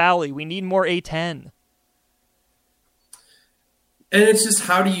more Mo Valley. We need more A10. And it's just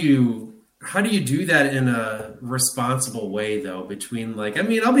how do you do that in a responsible way, though? Between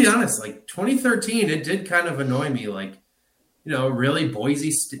I'll be honest, 2013, it did kind of annoy me. Really Boise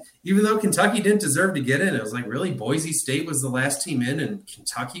State, even though Kentucky didn't deserve to get in, it was really Boise State was the last team in and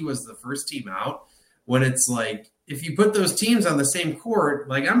Kentucky was the first team out. When it's if you put those teams on the same court,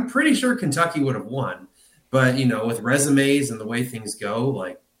 I'm pretty sure Kentucky would have won. But, with resumes and the way things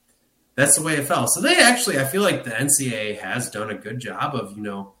go, that's the way it fell. So they actually, I feel like the NCAA has done a good job of,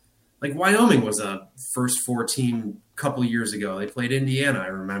 Wyoming was a first four team a couple years ago. They played Indiana, I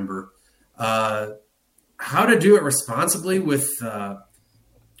remember. How to do it responsibly with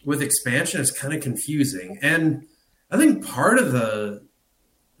expansion is kind of confusing. And I think part of the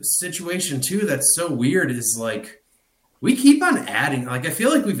situation too that's so weird is we keep on adding. I feel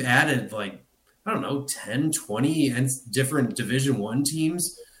like we've added 10, 20 and different Division I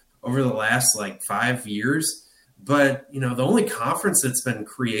teams over the last 5 years. But, the only conference that's been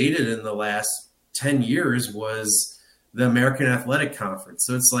created in the last 10 years was the American Athletic Conference.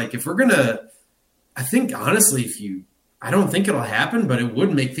 So it's if we're going to, I think, honestly, I don't think it'll happen, but it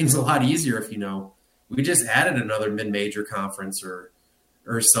would make things a lot easier if, we just added another mid-major conference or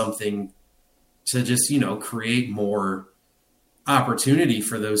something to just, create more opportunity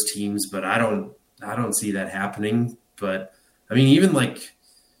for those teams. But I don't see that happening. But even the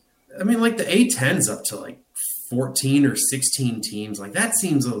A10's up to 14 or 16 teams. That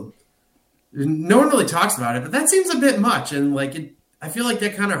seems no one really talks about it, but that seems a bit much. And I feel like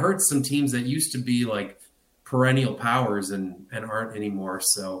that kind of hurts some teams that used to be perennial powers and aren't anymore.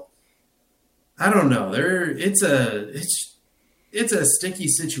 So I don't know. It's a sticky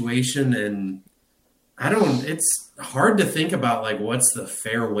situation, and it's hard to think about what's the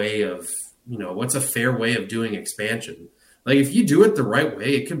fair way of, what's a fair way of doing expansion. If you do it the right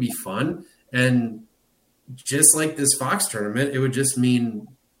way, it could be fun. And just like this Fox tournament, it would just mean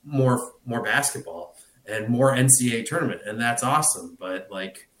more basketball and more NCAA tournament. And that's awesome. But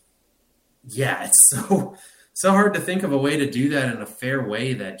it's so hard to think of a way to do that in a fair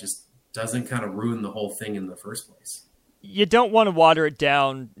way that just doesn't kind of ruin the whole thing in the first place. You don't want to water it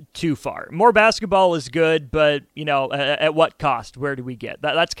down too far. More basketball is good, but, at what cost? Where do we get?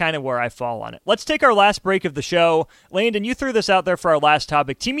 That's kind of where I fall on it. Let's take our last break of the show. Landon, you threw this out there for our last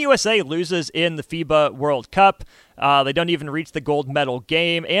topic. Team USA loses in the FIBA World Cup. They don't even reach the gold medal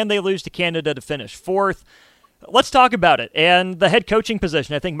game, and they lose to Canada to finish fourth. Let's talk about it. And the head coaching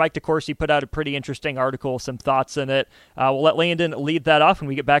position, I think Mike DeCourcy put out a pretty interesting article, some thoughts in it. We'll let Landon lead that off when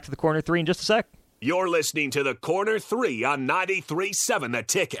we get back to the Corner 3 in just a sec. You're listening to the Corner 3 on 93.7 The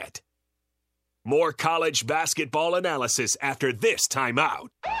Ticket. More college basketball analysis after this timeout.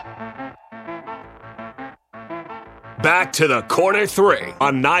 Back to the Corner 3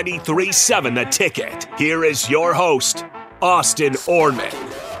 on 93.7 The Ticket. Here is your host, Austin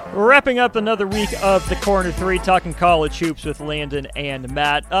Oerman. We're wrapping up another week of the Corner 3, talking college hoops with Landon and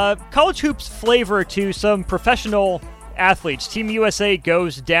Matt. College hoops flavor to some professional athletes. Team USA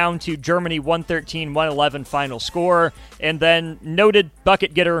goes down to Germany 113-111 final score, and then noted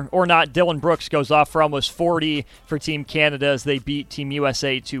bucket getter or not, Dylan Brooks goes off for almost 40 for Team Canada as they beat Team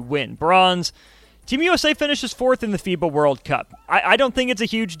USA to win bronze. Team USA finishes fourth in the FIBA World Cup. I don't think it's a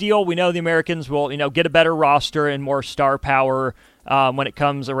huge deal. We know the Americans will, get a better roster and more star power when it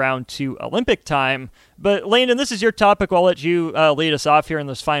comes around to Olympic time. But Landon, this is your topic. I'll let you lead us off here in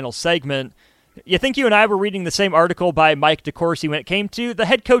this final segment. You think you and I were reading the same article by Mike DeCourcy when it came to the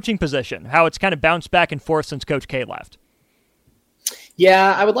head coaching position, how it's kind of bounced back and forth since Coach K left?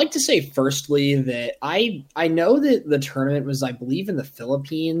 Yeah, I would like to say firstly that I know that the tournament was, I believe, in the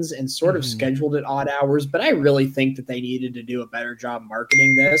Philippines and sort of scheduled at odd hours, but I really think that they needed to do a better job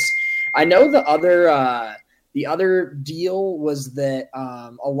marketing this. I know the other deal was that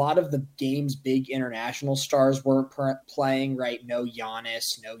a lot of the game's big international stars weren't playing, right? No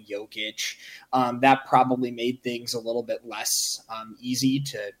Giannis, no Jokic. That probably made things a little bit less easy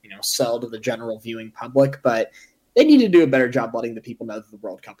to, sell to the general viewing public. But they need to do a better job letting the people know that the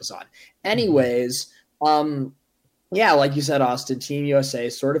World Cup is on. Anyways, yeah, like you said, Austin, Team USA,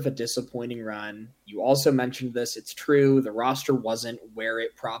 sort of a disappointing run. You also mentioned this. It's true. The roster wasn't where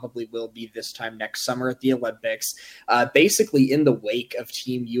it probably will be this time next summer at the Olympics. Basically, in the wake of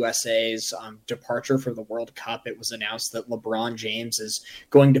Team USA's departure from the World Cup, it was announced that LeBron James is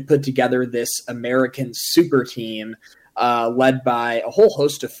going to put together this American super team led by a whole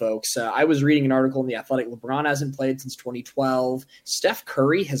host of folks. I was reading an article in The Athletic. LeBron hasn't played since 2012. Steph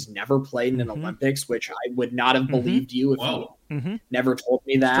Curry has never played in an Olympics, which I would not have believed you if you never told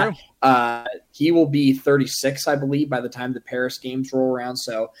me that. He will be 36, I believe, by the time the Paris Games roll around.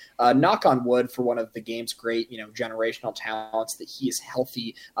 So knock on wood for one of the game's great, generational talents that he is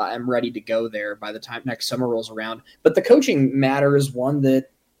healthy and ready to go there by the time next summer rolls around. But the coaching matter is one that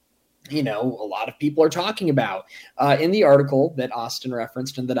a lot of people are talking about. In the article that Austin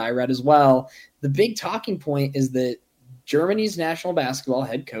referenced and that I read as well, the big talking point is that Germany's national basketball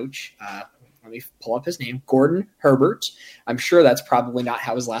head coach, let me pull up his name, Gordon Herbert. I'm sure that's probably not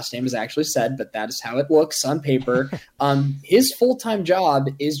how his last name is actually said, but that is how it looks on paper. His full-time job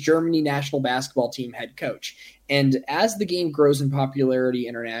is Germany national basketball team head coach. And as the game grows in popularity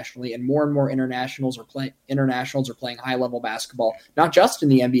internationally and more internationals are playing high-level basketball, not just in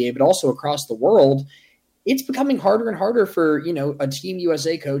the NBA, but also across the world, it's becoming harder and harder for, a Team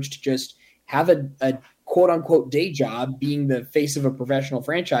USA coach to just have a quote-unquote day job being the face of a professional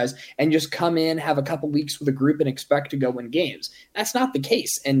franchise and just come in, have a couple weeks with a group and expect to go win games. That's not the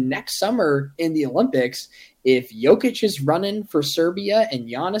case. And next summer in the Olympics, if Jokic is running for Serbia and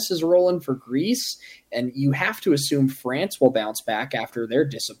Giannis is rolling for Greece, and you have to assume France will bounce back after their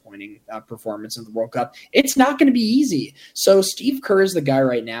disappointing performance in the World Cup, it's not going to be easy. So Steve Kerr is the guy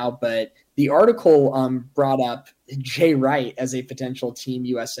right now, but the article brought up Jay Wright as a potential Team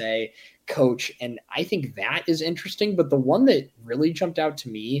USA coach, and I think that is interesting. But the one that really jumped out to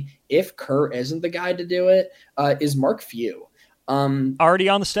me, if Kerr isn't the guy to do it, is Mark Few. Already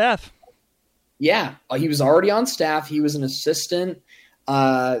on the staff. Yeah, he was already on staff. He was an assistant.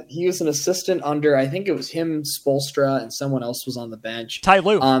 Under, I think it was him, Spoelstra, and someone else was on the bench. Ty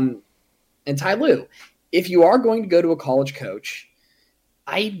Lue. And Ty Lue. If you are going to go to a college coach,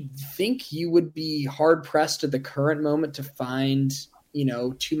 I think you would be hard-pressed at the current moment to find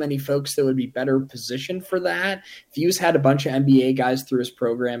too many folks that would be better positioned for that. Few's had a bunch of NBA guys through his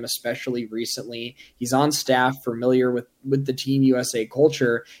program, especially recently. He's on staff, familiar with the Team USA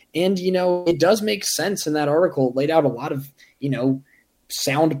culture. And, it does make sense in that article. It laid out a lot of,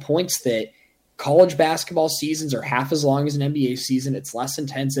 sound points that college basketball seasons are half as long as an NBA season. It's less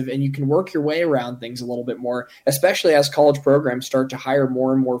intensive, and you can work your way around things a little bit more, especially as college programs start to hire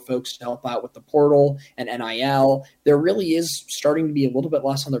more and more folks to help out with the portal and NIL. There really is starting to be a little bit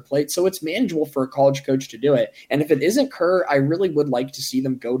less on their plate, so it's manageable for a college coach to do it. And if it isn't Kerr, I really would like to see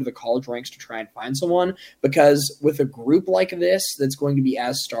them go to the college ranks to try and find someone, because with a group like this that's going to be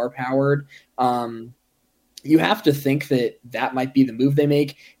as star-powered, you have to think that might be the move they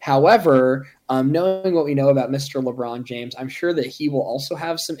make. However, knowing what we know about Mr. LeBron James, I'm sure that he will also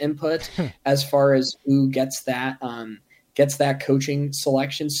have some input as far as who gets that coaching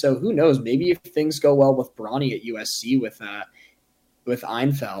selection. So who knows? Maybe if things go well with Bronny at USC with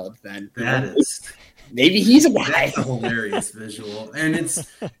Einfeld, then maybe he's a guy. That's a hilarious visual, and it's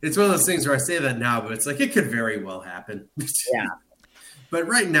one of those things where I say that now, but it's like it could very well happen. Yeah. But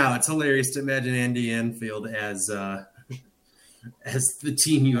right now, it's hilarious to imagine Andy Enfield as the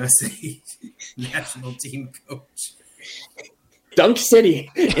Team USA national team coach. Dunk City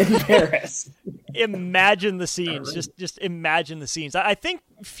in Paris. Imagine the scenes. Just imagine the scenes. I think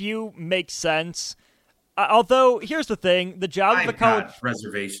Few makes sense. Although, here's the thing. The job of the college... I've got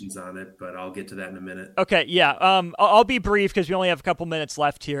reservations on it, but I'll get to that in a minute. Okay, yeah. I'll be brief because we only have a couple minutes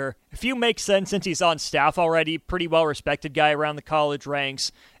left here. Few makes sense since he's on staff already. Pretty well-respected guy around the college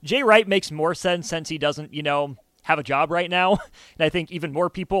ranks. Jay Wright makes more sense since he doesn't, have a job right now. And I think even more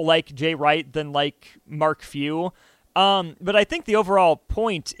people like Jay Wright than like Mark Few. But I think the overall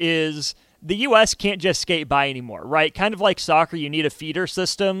point is... the U.S. can't just skate by anymore, right? Kind of like soccer, you need a feeder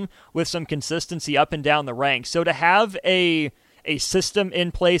system with some consistency up and down the ranks. So to have a system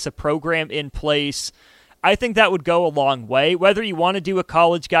in place, a program in place, I think that would go a long way. Whether you want to do a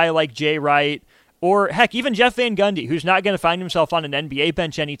college guy like Jay Wright, or heck, even Jeff Van Gundy, who's not going to find himself on an NBA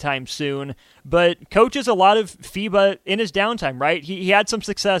bench anytime soon, but coaches a lot of FIBA in his downtime, right? He had some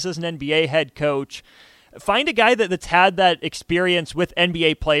success as an NBA head coach. Find a guy that's had that experience with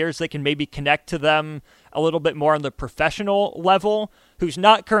NBA players that can maybe connect to them a little bit more on the professional level, who's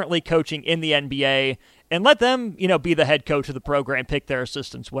not currently coaching in the NBA, and let them, be the head coach of the program, pick their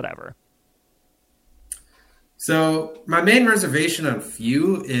assistants, whatever. So my main reservation on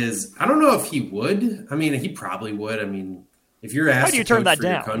Few is I don't know if he would. I mean, he probably would. I mean, if you're asked to coach for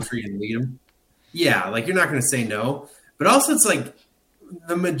your country and lead them, yeah, like you're not going to say no. But also, it's like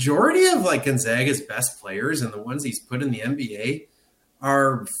the majority of like Gonzaga's best players and the ones he's put in the NBA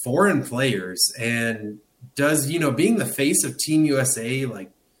are foreign players. And does being the face of Team USA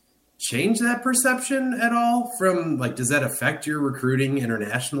like change that perception at all? From like, does that affect your recruiting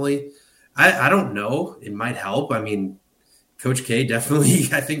internationally? I don't know. It might help. I mean, Coach K definitely,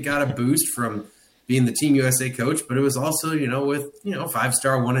 I think, got a boost from being the Team USA coach, but it was also, with,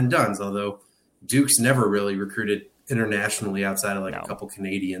 5-star one and dones, although Duke's never really recruited internationally outside of a couple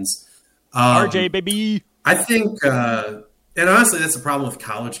Canadians. RJ, baby. I think, and honestly, that's the problem with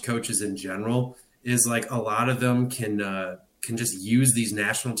college coaches in general, is like a lot of them can just use these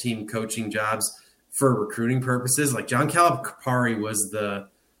national team coaching jobs for recruiting purposes. Like John Calipari was the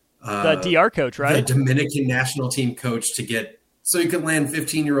DR coach, right? The Dominican national team coach so he could land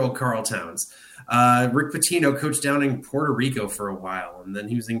 15-year-old Carl Towns. Rick Pitino coached down in Puerto Rico for a while, and then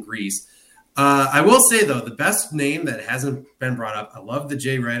he was in Greece. I will say, though, the best name that hasn't been brought up, I love the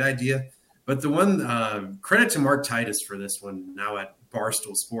Jay Wright idea, but the one, credit to Mark Titus for this one now at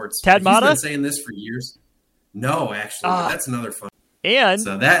Barstool Sports. Tad Mata? He's been saying this for years. No, actually, but that's another fun. And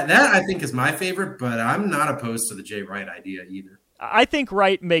so that I think is my favorite, but I'm not opposed to the Jay Wright idea either. I think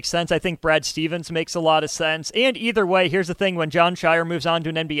Wright makes sense. I think Brad Stevens makes a lot of sense. And either way, here's the thing. When John Shire moves on to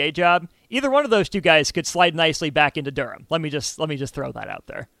an NBA job, either one of those two guys could slide nicely back into Durham. Let me just throw that out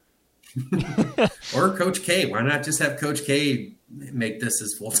there. Or Coach K. Why not just have Coach K make this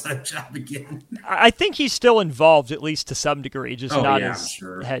his full-time job again? I think he's still involved, at least to some degree, just not as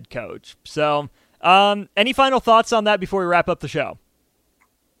head coach. So any final thoughts on that before we wrap up the show?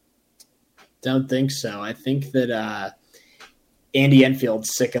 Don't think so. I think that Andy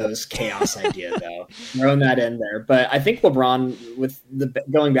Enfield's sicko's chaos idea, though. Throwing that in there. But I think LeBron, with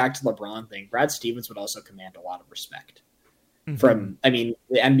going back to LeBron thing, Brad Stevens would also command a lot of respect from, the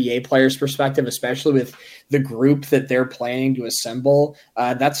NBA players' perspective, especially with the group that they're planning to assemble.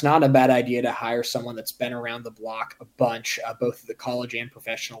 That's not a bad idea to hire someone that's been around the block a bunch, both at the college and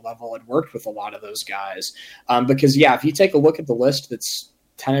professional level, and worked with a lot of those guys. Because, if you take a look at the list that's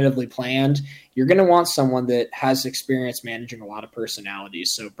tentatively planned, you're going to want someone that has experience managing a lot of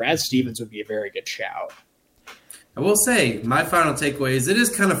personalities. So Brad Stevens would be a very good shout. I will say my final takeaway is it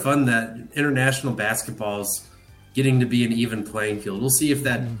is kind of fun that international basketball is getting to be an even playing field. We'll see if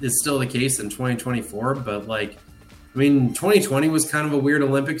that is still the case in 2024. But 2020 was kind of a weird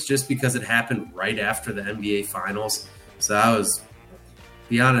Olympics just because it happened right after the NBA finals. So I was,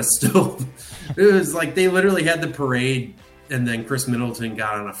 be honest, still, it was like they literally had the parade and then Chris Middleton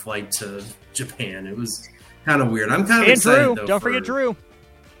got on a flight to Japan. It was kind of weird. I'm kind of excited, Drew. though. Don't forget Drew.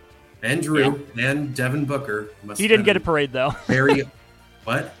 And Drew. Yeah. And Devin Booker. He didn't get a parade, though.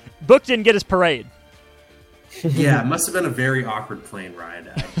 What? Book didn't get his parade. Yeah, it must have been a very awkward plane ride,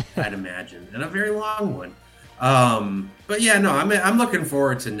 I'd imagine. And a very long one. But yeah, no, I'm looking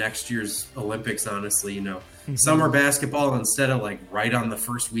forward to next year's Olympics, honestly. Summer basketball instead of right on the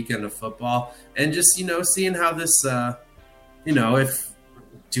first weekend of football. And just, seeing how this...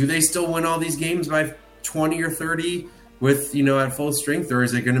 do they still win all these games by 20 or 30 with, at full strength, or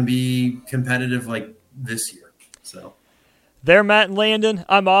is it going to be competitive like this year? So there, Matt and Landon.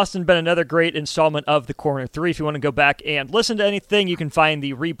 I'm Austin. Been another great installment of The Corner 3. If you want to go back and listen to anything, you can find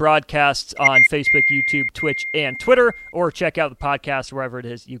the rebroadcasts on Facebook, YouTube, Twitch, and Twitter, or check out the podcast wherever it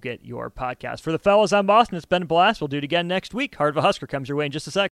is you get your podcast. For the fellas, I'm Austin. It's been a blast. We'll do it again next week. Heart of a Husker comes your way in just a sec.